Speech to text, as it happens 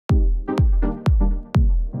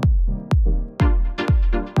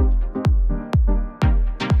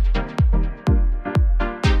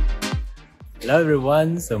Hello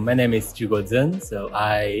everyone, so my name is Zhiguo ZENG. So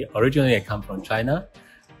I originally come from China.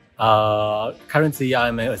 Currently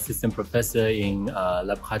I'm an assistant professor in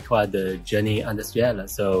Laboratoire de Génie Industriel,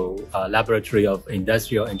 so Laboratory of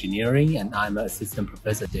Industrial Engineering, and I'm an assistant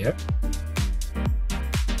professor there.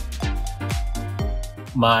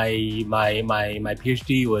 My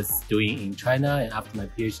PhD was doing in China, and after my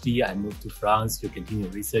PhD, I moved to France to continue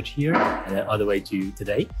research here, and then all the way to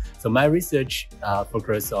today. So my research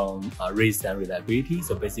focuses on risk and reliability.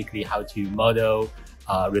 So basically, how to model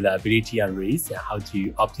reliability and risk, and how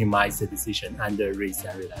to optimize the decision under risk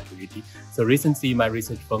and reliability. So recently, my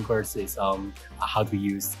research focus is on how to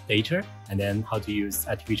use data, and then how to use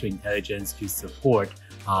artificial intelligence to support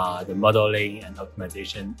the modeling and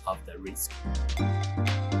optimization of the risk.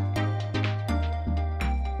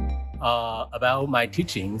 About my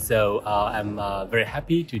teaching, so I'm very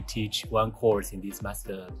happy to teach one course in this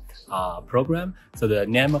master program. So the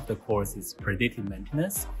name of the course is Predictive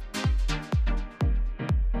Maintenance.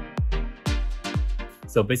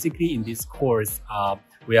 So basically in this course,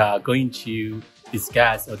 we are going to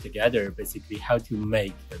discuss altogether basically how to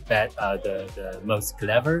make the most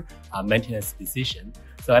clever maintenance decision.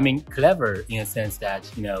 So I mean clever in a sense that,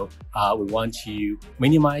 we want to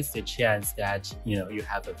minimize the chance that, you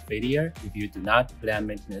have a failure if you do not plan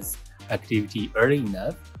maintenance activity early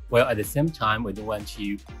enough, while at the same time, we don't want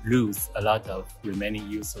to lose a lot of remaining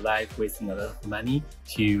useful life, wasting a lot of money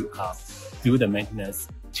to do the maintenance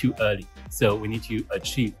too early. So we need to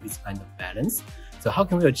achieve this kind of balance. So how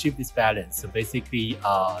can we achieve this balance? So basically,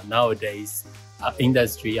 nowadays,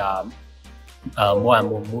 industry are more and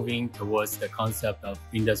more moving towards the concept of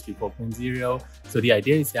Industry 4.0. So the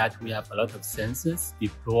idea is that we have a lot of sensors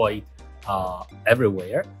deployed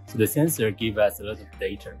everywhere. So the sensor give us a lot of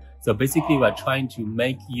data. So basically, we're trying to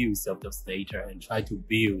make use of those data and try to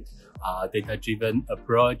build data-driven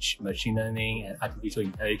approach, machine learning, and artificial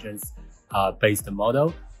intelligence based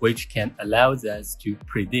model, which can allow us to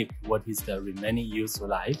predict what is the remaining useful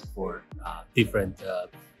life for different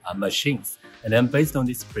machines. And then based on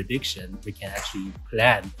this prediction, we can actually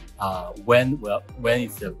plan when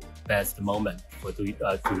is the best moment for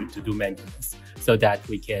to do maintenance, so that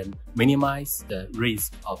we can minimize the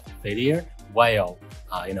risk of failure while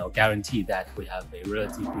guarantee that we have a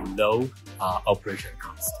relatively low operation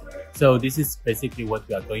cost. So this is basically what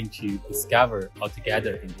we are going to discover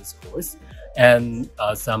altogether in this course. And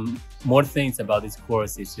some more things about this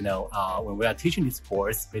course is, when we are teaching this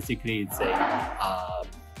course, basically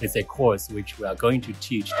it's a course which we are going to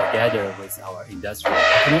teach together with our industrial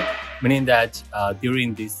partner, meaning that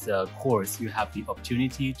during this course, you have the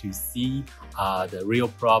opportunity to see the real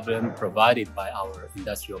problem provided by our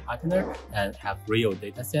industrial partner and have real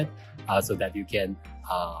data set so that you can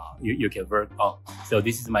work on. So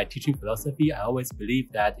this is my teaching philosophy. I always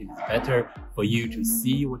believe that it is better for you to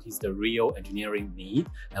see what is the real engineering need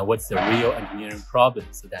and what's the real engineering problem,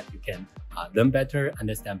 so that you can learn better,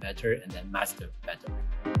 understand better, and then master better.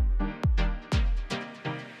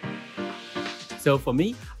 So for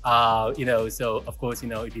me, so of course,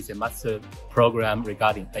 it is a master program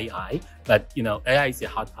regarding AI, but, AI is a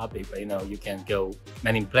hot topic, but, you can go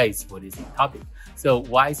many places for this topic. So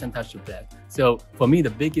why Centrale Supélec? So for me, the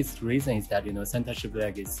biggest reason is that, Centrale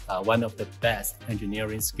Supélec is one of the best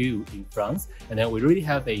engineering school in France. And then we really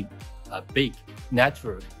have a big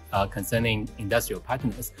network concerning industrial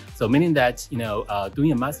partners. So meaning that,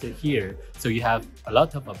 doing a master here, so you have a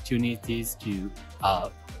lot of opportunities to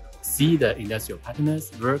see the industrial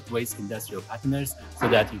partners, work with industrial partners, so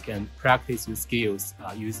that you can practice your skills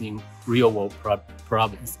using real-world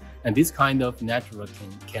problems. And this kind of network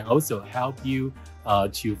can also help you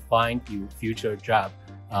to find your future job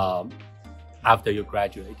after you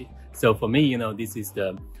graduate. So for me, this is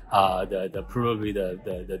probably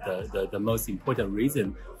the most important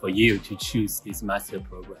reason for you to choose this master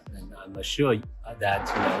program. And I'm sure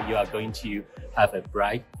that you are going to have a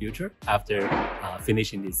bright future after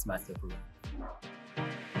finishing this master program.